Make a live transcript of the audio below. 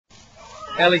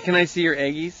Ellie, can I see your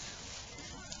eggies?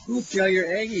 Look at all your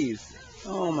eggies.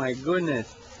 Oh my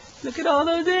goodness. Look at all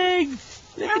those eggs.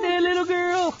 Look at that little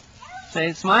girl.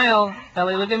 Say smile.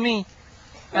 Ellie, look at me.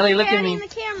 Ellie, look at me. In the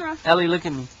camera. Ellie, look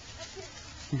at me.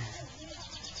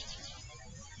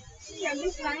 Are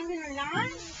you finding or not?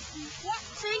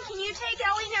 See, can you take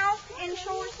Ellie now and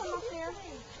show her some up there?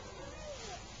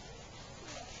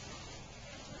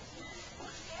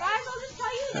 Guys, I'll just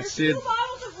tell you, there's 2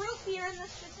 bottles of root beer in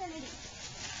this vicinity.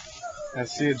 I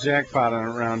see a jackpot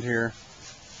around here.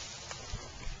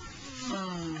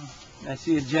 I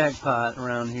see a jackpot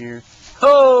around here.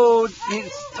 Oh,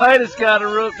 Titus got a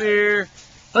root beer.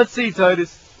 Let's see,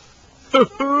 Titus.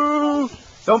 Don't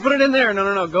put it in there.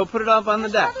 No. Go put it up on the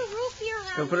deck.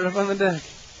 Go put it up on the deck. So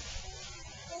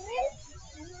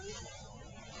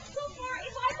far,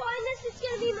 if I find this, it's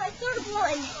going to be my 3rd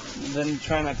one. Then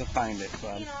try not to find it,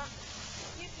 bud. You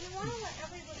want to let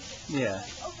everybody get Yeah.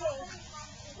 Okay.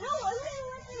 No, I'm going to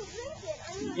let them drink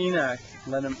it. Enoch,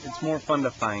 let him. It's more fun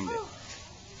to find it.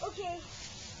 Okay.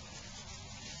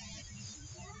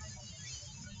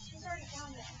 He's already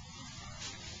found it.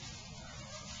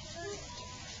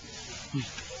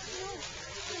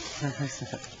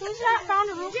 Who's that found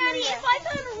a root beer? Daddy, if I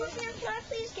find a root beer, can I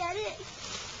please get it?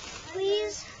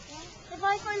 Please? If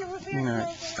I find a root beer, No, can I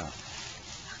get stop. it?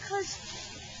 Because...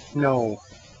 No.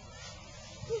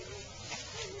 Oh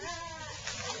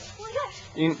my gosh.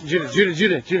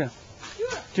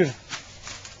 Judah.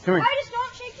 Come here. Titus,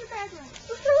 don't shake your bag right.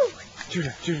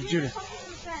 Judah.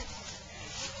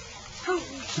 Oh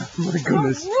My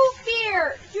goodness. root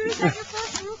beer! Judah, is that your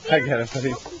first root beer? I got it,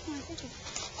 buddy.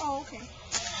 Oh, okay.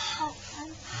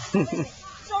 So, no,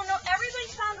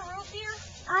 everybody's found a root beer?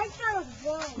 I found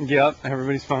one. Yep,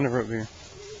 everybody's found a root beer.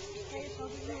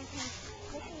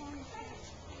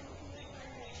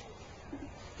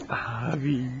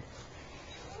 Avi.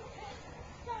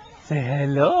 Say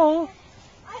hello.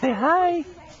 Say hi.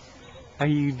 Are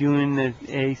you doing the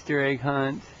Easter egg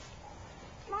hunt?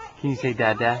 Can you say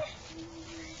Dada?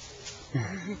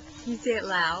 Can you say it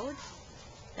loud?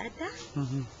 Dada?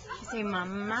 Mm-hmm. You say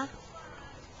Mama?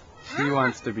 She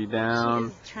wants to be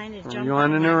down. She's trying to jump You're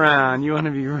on running me. around. You want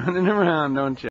to be running around, don't you?